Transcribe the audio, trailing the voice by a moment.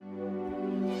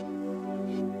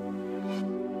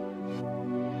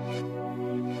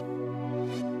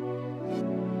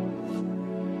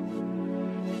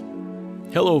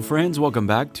Hello, friends. Welcome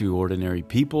back to Ordinary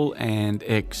People and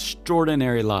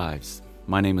Extraordinary Lives.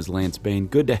 My name is Lance Bain.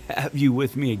 Good to have you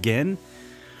with me again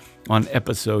on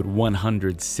episode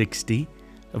 160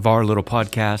 of our little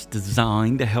podcast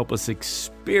designed to help us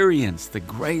experience the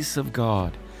grace of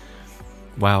God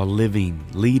while living,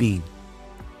 leading,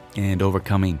 and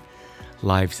overcoming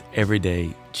life's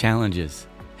everyday challenges.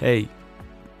 Hey,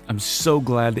 I'm so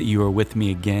glad that you are with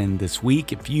me again this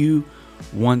week. If you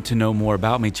want to know more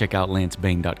about me, check out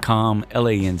lancebane.com,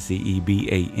 lancebane.com.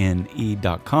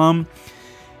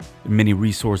 Many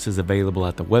resources available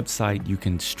at the website. You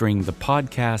can stream the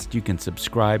podcast. You can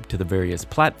subscribe to the various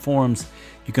platforms.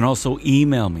 You can also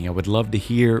email me. I would love to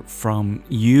hear from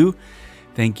you.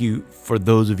 Thank you for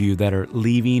those of you that are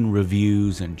leaving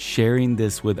reviews and sharing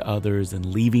this with others and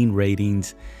leaving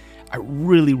ratings. I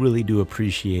really do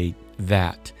appreciate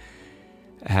that.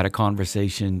 I had a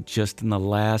conversation just in the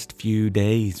last few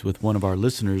days with one of our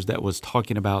listeners that was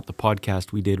talking about the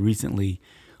podcast we did recently,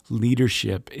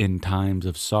 Leadership in Times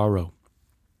of Sorrow.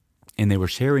 And they were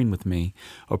sharing with me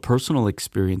a personal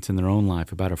experience in their own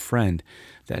life about a friend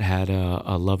that had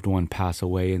a loved one pass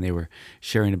away, and they were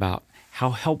sharing about how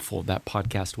helpful that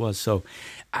podcast was. So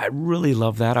I really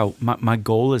love that. My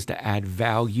goal is to add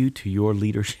value to your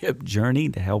leadership journey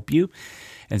to help you.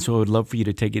 And so I would love for you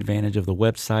to take advantage of the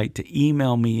website, to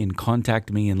email me and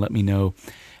contact me and let me know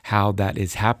how that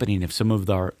is happening. If some of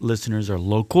our listeners are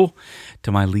local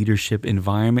to my leadership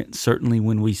environment, certainly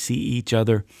when we see each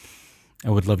other, I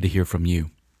would love to hear from you.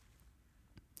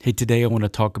 Hey, today I want to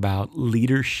talk about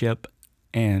leadership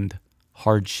and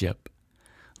hardship.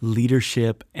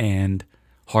 Leadership and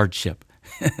hardship.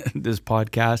 This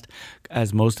podcast,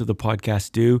 as most of the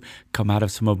podcasts do, come out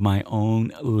of some of my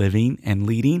own living and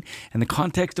leading and the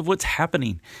context of what's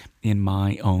happening in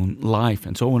my own life.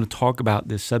 And so I want to talk about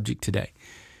this subject today.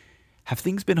 Have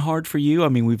things been hard for you? I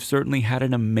mean, we've certainly had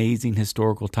an amazing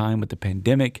historical time with the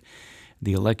pandemic,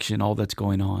 the election, all that's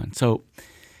going on. So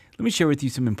let me share with you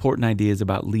some important ideas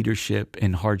about leadership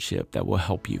and hardship that will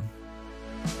help you.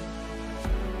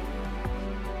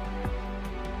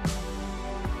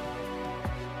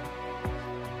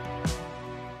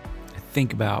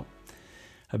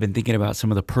 I've been thinking about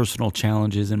some of the personal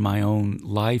challenges in my own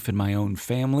life and my own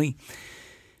family.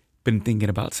 Been thinking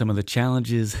about some of the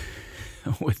challenges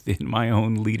within my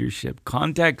own leadership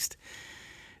context.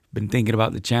 Been thinking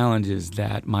about the challenges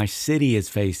that my city is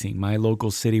facing. My local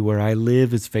city where I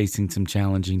live is facing some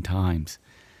challenging times.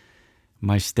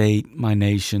 My state, my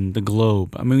nation, the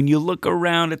globe. I mean, when you look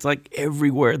around, it's like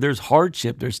everywhere there's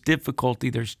hardship, there's difficulty,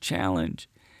 there's challenge.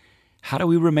 How do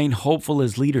we remain hopeful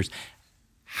as leaders?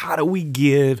 How do we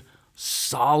give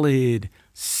solid,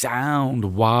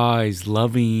 sound, wise,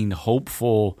 loving,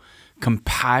 hopeful,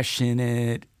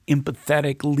 compassionate,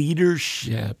 empathetic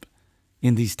leadership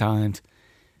in these times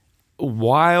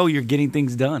while you're getting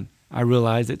things done? I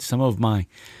realize that some of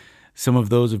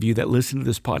those of you that listen to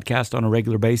this podcast on a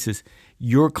regular basis,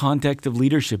 your context of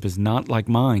leadership is not like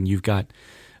mine. You've got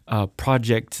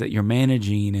projects that you're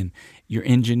managing, and your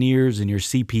engineers and your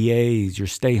CPAs, your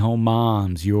stay-home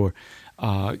moms, your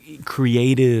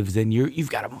creatives, and you've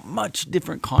got a much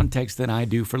different context than I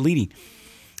do for leading.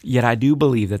 Yet I do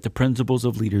believe that the principles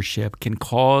of leadership can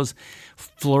cause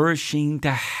flourishing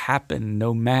to happen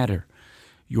no matter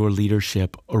your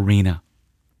leadership arena.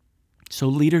 So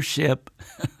leadership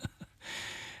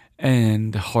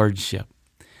and hardship.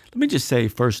 Let me just say,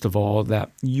 first of all,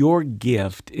 that your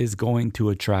gift is going to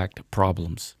attract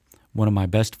problems. One of my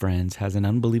best friends has an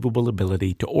unbelievable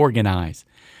ability to organize,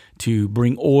 to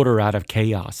bring order out of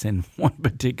chaos. And one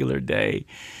particular day,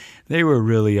 they were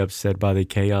really upset by the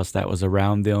chaos that was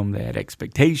around them. They had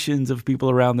expectations of people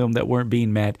around them that weren't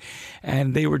being met.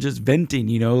 And they were just venting,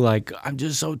 like, I'm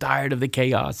just so tired of the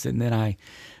chaos. And then I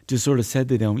just sort of said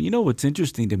to them, what's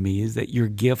interesting to me is that your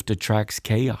gift attracts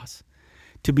chaos.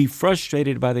 To be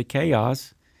frustrated by the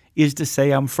chaos is to say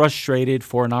I'm frustrated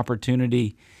for an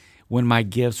opportunity when my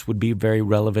gifts would be very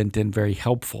relevant and very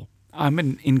helpful. I'm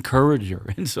an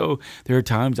encourager, and so there are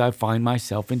times I find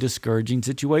myself in discouraging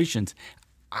situations.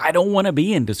 I don't want to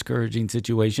be in discouraging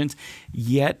situations,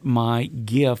 yet my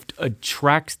gift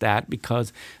attracts that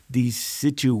because these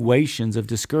situations of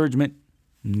discouragement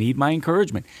need my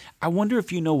encouragement. I wonder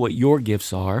if you know what your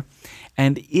gifts are,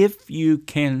 and if you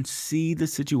can see the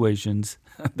situations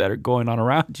that are going on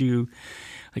around you,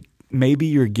 like maybe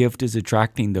your gift is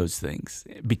attracting those things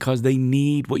because they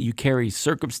need what you carry: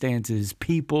 circumstances,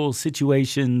 people,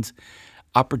 situations,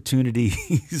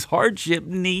 opportunities. Hardship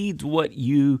needs what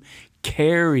you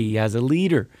carry as a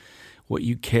leader, what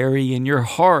you carry in your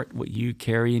heart, what you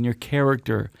carry in your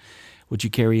character, what you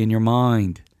carry in your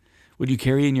mind, what you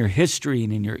carry in your history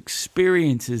and in your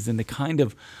experiences and the kind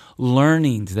of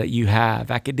learnings that you have,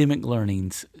 academic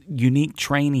learnings, unique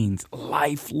trainings,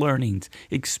 life learnings,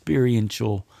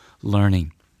 experiential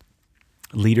learning,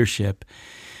 leadership,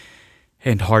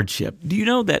 and hardship. Do you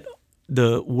know that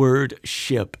the word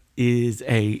ship is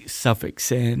a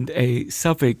suffix, and a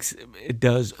suffix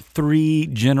does three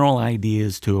general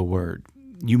ideas to a word?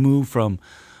 You move from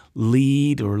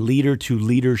lead or leader to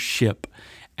leadership,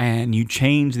 and you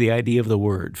change the idea of the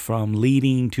word. From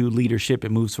leading to leadership, it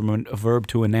moves from a verb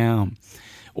to a noun.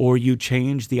 Or you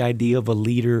change the idea of a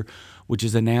leader, which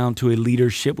is a noun, to a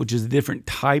leadership, which is a different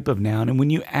type of noun. And when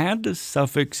you add the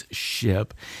suffix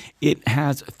ship, it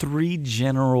has three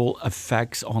general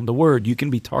effects on the word. You can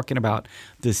be talking about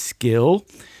the skill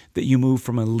that you move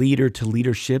from a leader to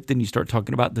leadership. Then you start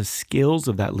talking about the skills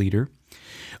of that leader.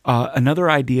 Another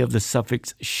idea of the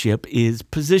suffix ship is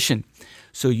position.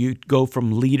 So you go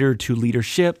from leader to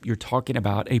leadership, you're talking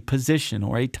about a position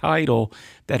or a title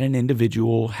that an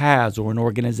individual has or an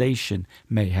organization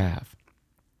may have.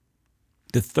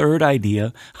 The third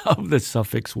idea of the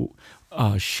suffix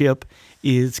ship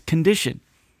is condition.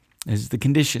 Is the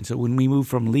condition. So when we move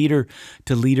from leader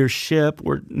to leadership,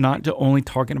 we're not only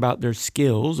talking about their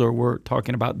skills or we're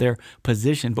talking about their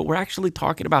position, but we're actually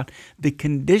talking about the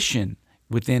condition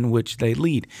within which they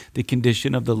lead, the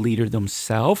condition of the leader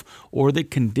themselves or the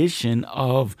condition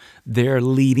of their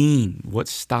leading, what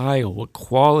style, what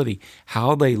quality,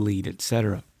 how they lead,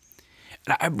 etc.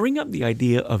 And I bring up the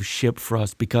idea of ship for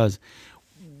us because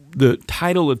the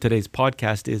title of today's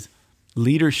podcast is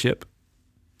Leadership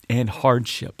and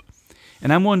Hardship.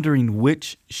 And I'm wondering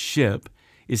which ship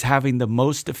is having the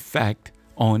most effect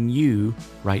on you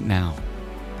right now.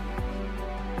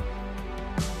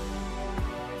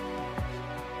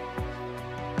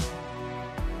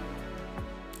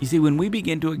 You see, when we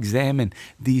begin to examine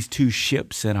these two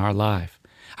ships in our life,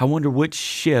 I wonder which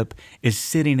ship is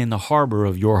sitting in the harbor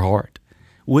of your heart.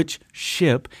 Which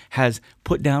ship has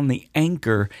put down the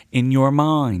anchor in your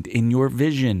mind, in your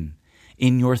vision,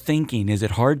 in your thinking? Is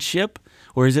it hardship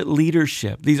or is it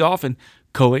leadership? These often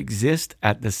coexist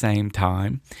at the same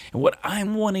time. And what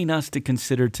I'm wanting us to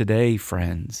consider today,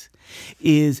 friends,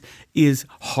 is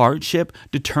hardship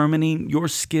determining your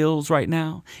skills right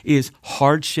now? Is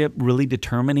hardship really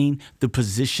determining the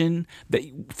position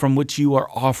from which you are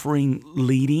offering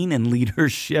leading and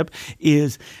leadership?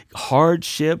 Is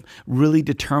hardship really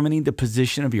determining the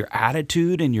position of your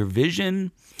attitude and your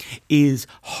vision? Is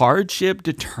hardship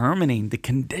determining the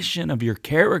condition of your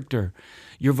character,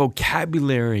 your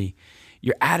vocabulary,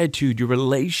 your attitude, your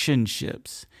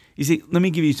relationships? You see, let me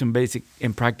give you some basic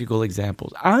and practical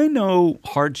examples. I know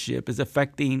hardship is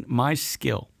affecting my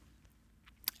skill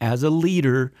as a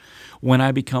leader when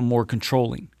I become more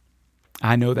controlling.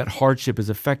 I know that hardship is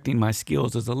affecting my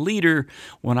skills as a leader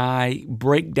when I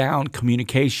break down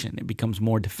communication. It becomes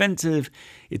more defensive.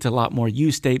 It's a lot more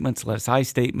you statements, less I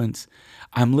statements.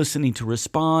 I'm listening to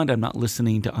respond. I'm not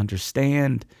listening to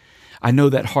understand. I know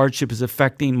that hardship is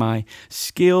affecting my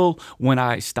skill when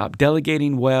I stop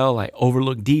delegating well, I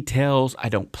overlook details, I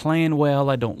don't plan well,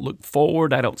 I don't look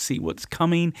forward, I don't see what's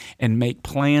coming and make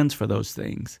plans for those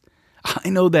things. I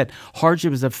know that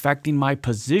hardship is affecting my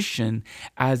position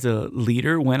as a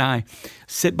leader when I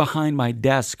sit behind my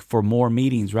desk for more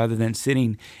meetings rather than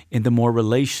sitting in the more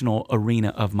relational arena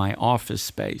of my office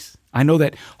space. I know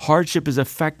that hardship is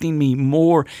affecting me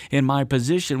more in my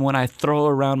position when I throw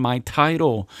around my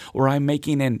title or I'm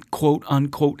making an quote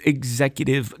unquote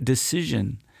executive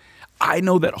decision. I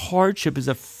know that hardship is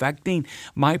affecting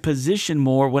my position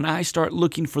more when I start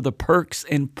looking for the perks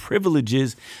and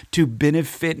privileges to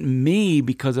benefit me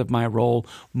because of my role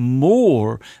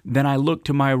more than I look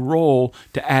to my role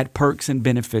to add perks and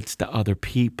benefits to other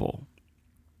people.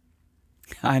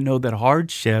 I know that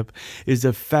hardship is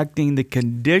affecting the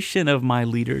condition of my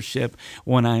leadership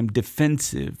when I'm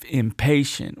defensive,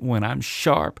 impatient, when I'm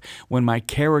sharp, when my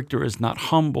character is not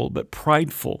humble but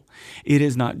prideful. It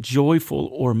is not joyful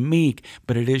or meek,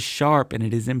 but it is sharp and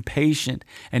it is impatient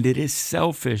and it is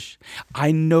selfish.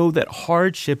 I know that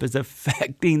hardship is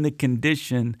affecting the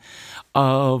condition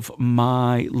of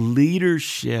my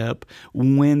leadership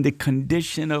when the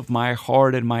condition of my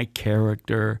heart and my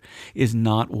character is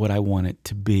not what I want it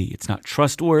to be. It's not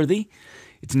trustworthy.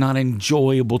 It's not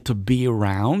enjoyable to be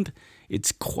around.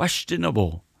 It's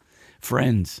questionable.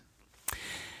 Friends,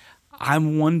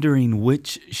 I'm wondering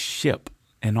which ship,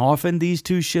 and often these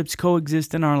two ships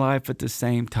coexist in our life at the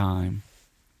same time.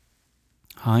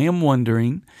 I am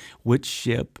wondering which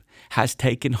ship has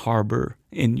taken harbor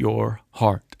in your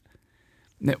heart.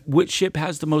 Now, which ship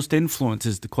has the most influence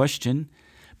is the question,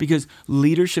 because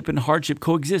leadership and hardship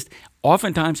coexist.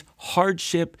 Oftentimes,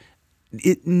 hardship,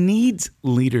 it needs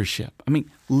leadership. I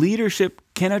mean, leadership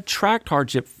can attract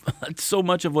hardship. That's so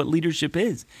much of what leadership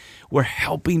is. We're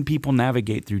helping people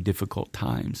navigate through difficult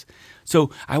times.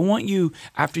 So I want you,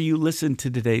 after you listen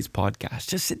to today's podcast,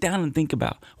 just sit down and think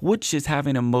about which is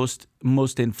having a most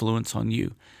influence on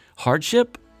you,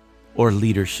 hardship or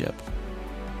leadership.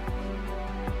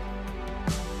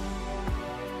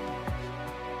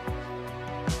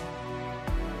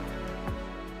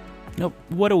 Now,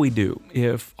 what do we do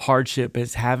if hardship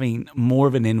is having more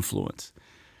of an influence?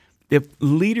 If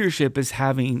leadership is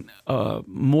having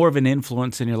more of an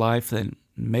influence in your life, then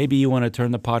maybe you want to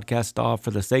turn the podcast off for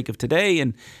the sake of today,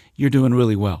 and you're doing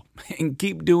really well. And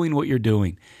keep doing what you're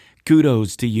doing.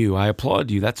 Kudos to you. I applaud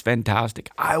you. That's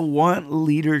fantastic. I want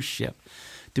leadership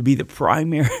to be the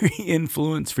primary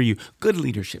influence for you. Good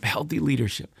leadership, healthy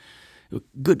leadership,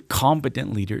 good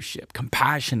competent leadership,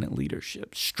 compassionate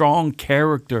leadership, strong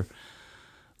character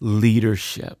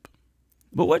leadership.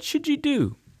 But what should you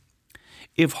do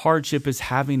if hardship is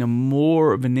having a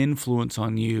more of an influence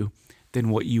on you than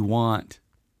what you want?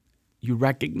 You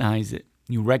recognize it.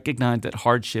 You recognize that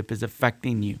hardship is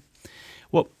affecting you.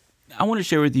 Well, I want to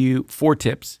share with you 4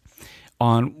 tips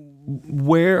on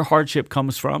where hardship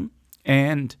comes from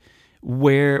and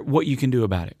what you can do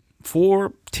about it.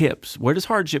 4 tips. Where does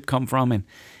hardship come from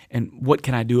and what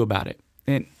can I do about it?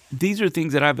 And these are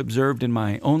things that I've observed in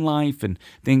my own life and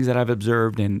things that I've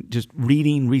observed in just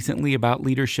reading recently about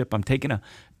leadership. I'm taking a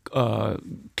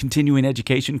continuing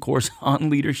education course on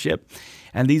leadership.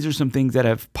 And these are some things that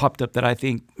have popped up that I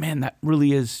think, man, that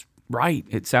really is right.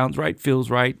 It sounds right, feels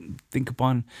right. Think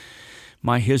upon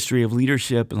my history of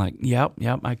leadership and like, yep,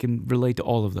 I can relate to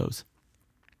all of those.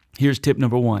 Here's tip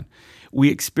number 1. We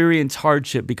experience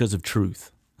hardship because of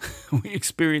truth. We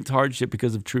experience hardship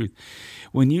because of truth.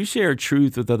 When you share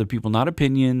truth with other people, not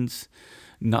opinions,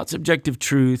 not subjective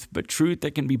truth, but truth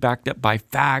that can be backed up by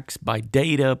facts, by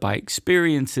data, by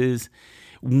experiences,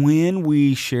 when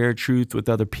we share truth with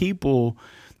other people,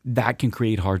 that can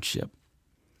create hardship.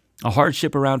 A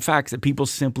hardship around facts that people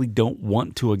simply don't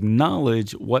want to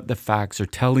acknowledge what the facts are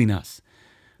telling us.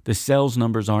 The sales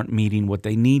numbers aren't meeting what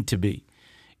they need to be.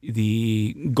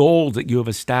 The goals that you have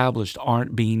established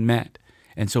aren't being met.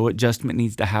 And so adjustment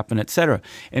needs to happen, etc.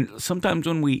 And sometimes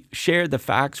when we share the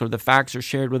facts or the facts are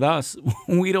shared with us,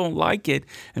 we don't like it.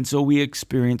 And so we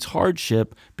experience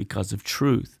hardship because of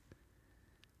truth.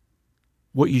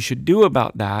 What you should do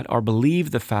about that are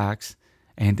believe the facts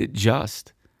and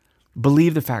adjust.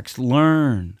 Believe the facts.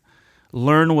 Learn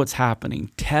what's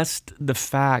happening. Test the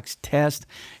facts. Test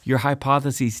your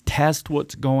hypotheses. Test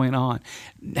what's going on.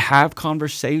 Have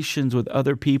conversations with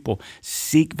other people.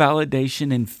 Seek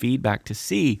validation and feedback to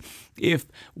see if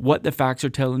what the facts are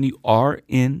telling you are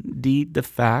indeed the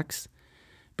facts.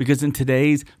 Because in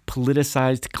today's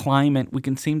politicized climate, we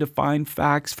can seem to find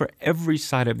facts for every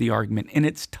side of the argument. And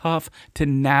it's tough to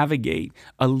navigate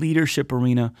a leadership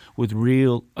arena with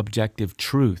real objective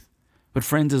truth. But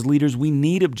friends, as leaders, we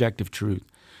need objective truth.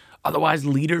 Otherwise,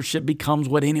 leadership becomes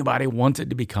what anybody wants it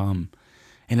to become.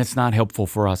 And it's not helpful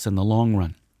for us in the long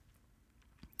run.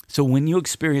 So when you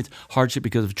experience hardship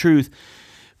because of truth,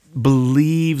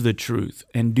 believe the truth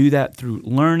and do that through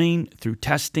learning, through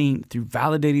testing, through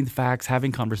validating the facts,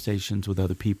 having conversations with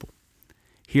other people.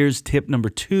 Here's tip number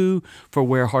 2 for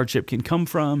where hardship can come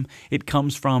from. It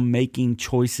comes from making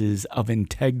choices of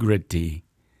integrity.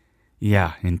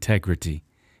 Yeah, integrity.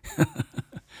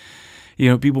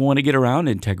 People want to get around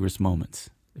integrous moments.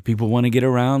 People want to get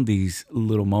around these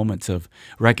little moments of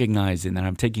recognizing that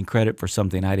I'm taking credit for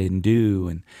something I didn't do,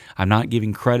 and I'm not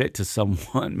giving credit to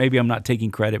someone. Maybe I'm not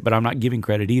taking credit, but I'm not giving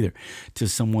credit either to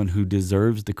someone who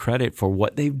deserves the credit for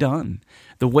what they've done,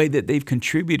 the way that they've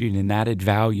contributed and added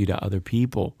value to other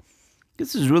people.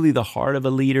 This is really the heart of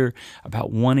a leader,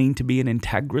 about wanting to be an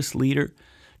integrous leader,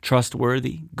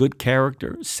 trustworthy, good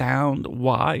character, sound,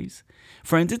 wise.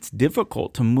 Friends, it's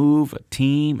difficult to move a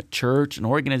team, a church, an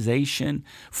organization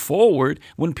forward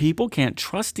when people can't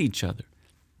trust each other.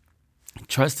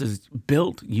 Trust is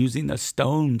built using the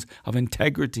stones of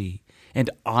integrity and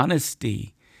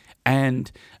honesty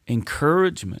and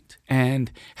encouragement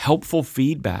and helpful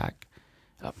feedback.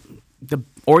 The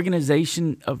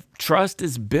organization of trust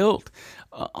is built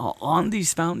on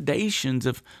these foundations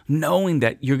of knowing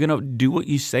that you're going to do what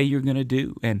you say you're going to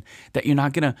do and that you're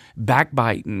not going to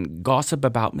backbite and gossip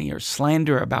about me or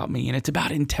slander about me. And it's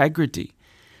about integrity.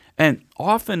 And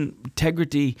often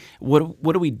integrity, what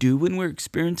do we do when we're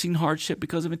experiencing hardship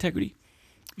because of integrity?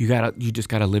 You just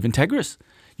got to live integrous.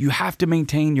 You have to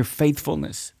maintain your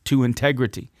faithfulness to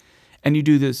integrity. And you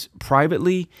do this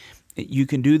privately You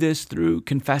can do this through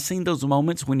confessing those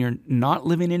moments when you're not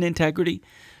living in integrity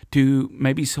to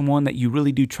maybe someone that you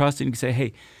really do trust, and you can say,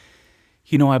 hey,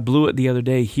 I blew it the other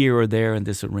day here or there in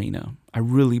this arena. I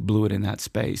really blew it in that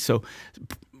space. So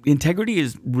integrity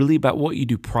is really about what you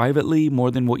do privately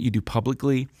more than what you do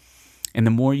publicly. And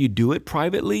the more you do it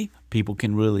privately, people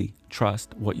can really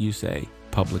trust what you say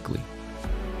publicly.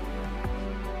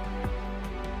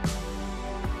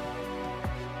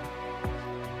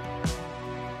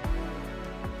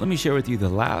 Let me share with you the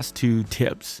last two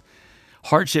tips.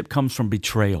 Hardship comes from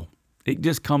betrayal. It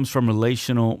just comes from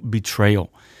relational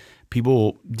betrayal.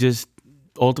 People just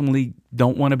ultimately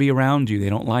don't want to be around you. They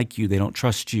don't like you. They don't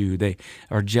trust you. They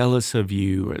are jealous of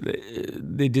you. Or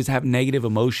they just have negative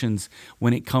emotions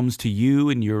when it comes to you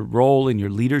and your role and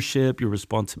your leadership, your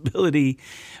responsibility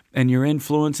and your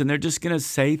influence. And they're just going to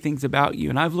say things about you.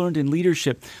 And I've learned in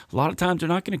leadership, a lot of times they're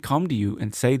not going to come to you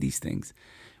and say these things.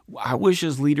 I wish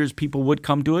as leaders, people would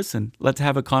come to us and let's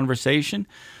have a conversation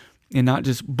and not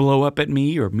just blow up at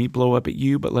me or me blow up at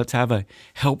you, but let's have a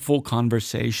helpful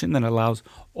conversation that allows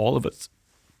all of us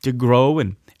to grow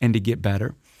and to get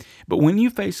better. But when you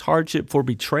face hardship for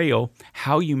betrayal,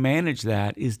 how you manage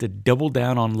that is to double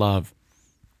down on love.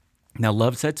 Now,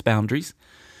 love sets boundaries.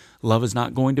 Love is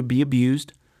not going to be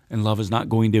abused, and love is not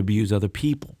going to abuse other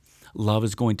people. Love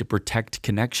is going to protect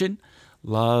connection.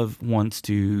 Love wants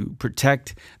to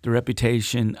protect the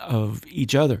reputation of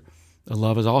each other.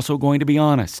 Love is also going to be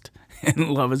honest,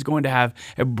 and love is going to have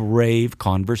a brave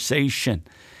conversation.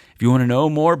 If you want to know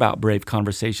more about brave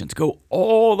conversations, go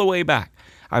all the way back.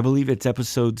 I believe it's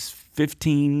episodes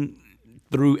 15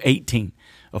 through 18,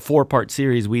 a 4-part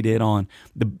series we did on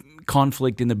the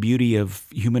conflict and the beauty of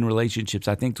human relationships.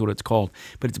 I think that's what it's called.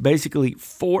 But it's basically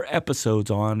 4 episodes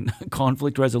on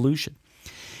conflict resolution.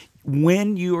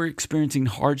 When you are experiencing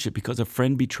hardship because a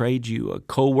friend betrayed you, a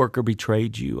coworker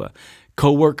betrayed you, a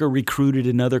coworker recruited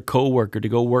another coworker to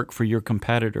go work for your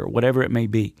competitor, whatever it may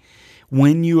be,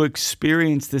 when you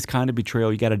experience this kind of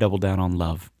betrayal, you got to double down on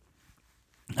love.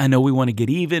 I know we want to get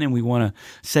even and we want to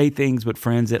say things, but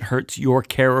friends, it hurts your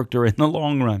character in the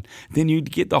long run. Then you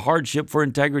get the hardship for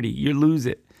integrity. You lose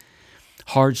it.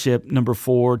 Hardship number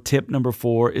 4, tip number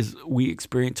 4 is we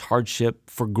experience hardship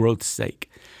for growth's sake.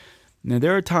 Now,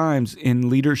 there are times in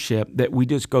leadership that we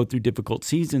just go through difficult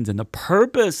seasons, and the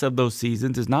purpose of those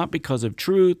seasons is not because of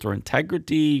truth or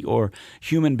integrity or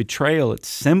human betrayal. It's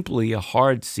simply a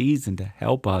hard season to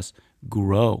help us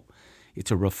grow. It's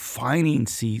a refining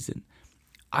season.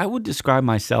 I would describe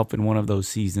myself in one of those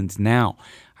seasons now.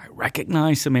 I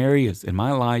recognize some areas in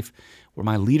my life where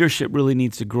my leadership really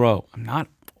needs to grow. I'm not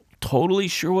totally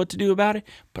sure what to do about it,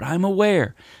 but I'm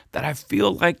aware that I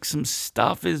feel like some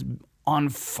stuff is on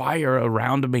fire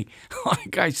around me.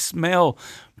 Like I smell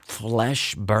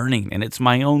flesh burning, and it's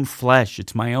my own flesh.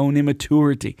 It's my own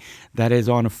immaturity that is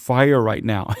on fire right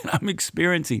now. And I'm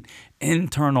experiencing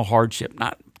internal hardship,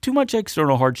 not too much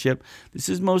external hardship. This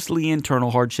is mostly internal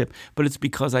hardship, but it's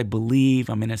because I believe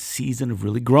I'm in a season of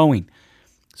really growing.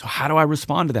 So how do I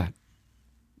respond to that?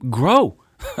 Grow.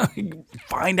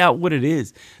 Find out what it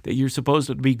is that you're supposed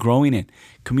to be growing in.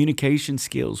 Communication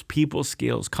skills, people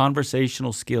skills,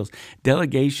 conversational skills,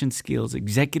 delegation skills,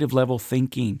 executive level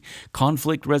thinking,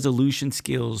 conflict resolution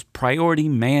skills, priority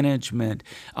management,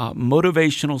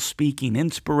 motivational speaking,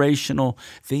 inspirational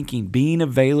thinking, being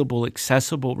available,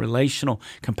 accessible, relational,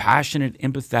 compassionate,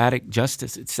 empathetic,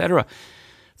 justice, etc.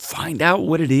 Find out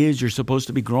what it is you're supposed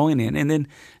to be growing in, and then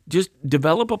just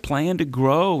develop a plan to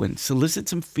grow and solicit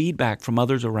some feedback from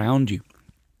others around you.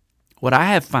 What I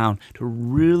have found to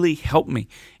really help me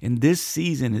in this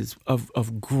season is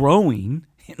of growing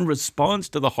in response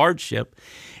to the hardship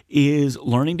is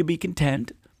learning to be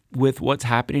content with what's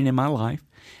happening in my life.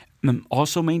 I'm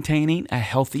also maintaining a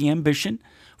healthy ambition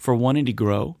for wanting to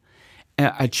grow.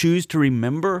 I choose to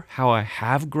remember how I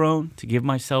have grown, to give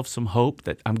myself some hope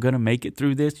that I'm going to make it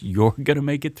through this. You're going to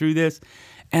make it through this.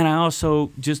 And I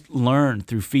also just learn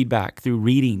through feedback, through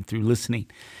reading, through listening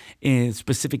in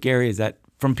specific areas that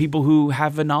from people who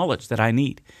have the knowledge that I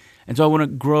need. And so I want to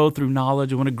grow through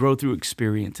knowledge. I want to grow through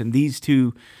experience. And these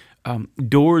two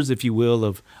doors, if you will,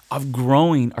 of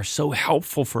growing are so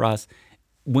helpful for us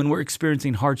when we're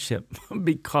experiencing hardship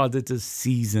because it's a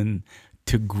season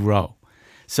to grow.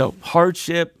 So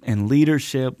hardship and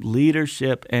leadership,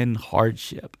 leadership and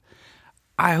hardship.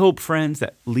 I hope, friends,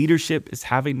 that leadership is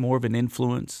having more of an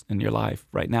influence in your life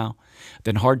right now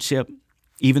than hardship.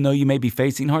 Even though you may be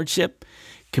facing hardship,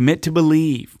 commit to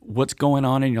believe what's going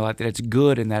on in your life, that it's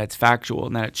good and that it's factual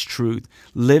and that it's truth.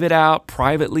 Live it out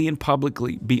privately and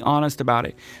publicly. Be honest about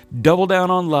it. Double down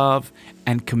on love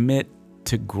and commit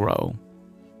to grow.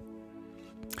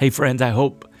 Hey, friends, I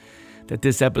hope that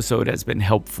this episode has been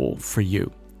helpful for you.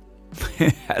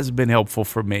 It has been helpful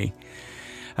for me.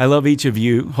 I love each of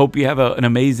you. Hope you have an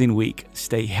amazing week.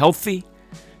 Stay healthy.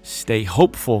 Stay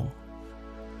hopeful.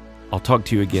 I'll talk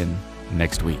to you again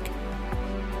next week.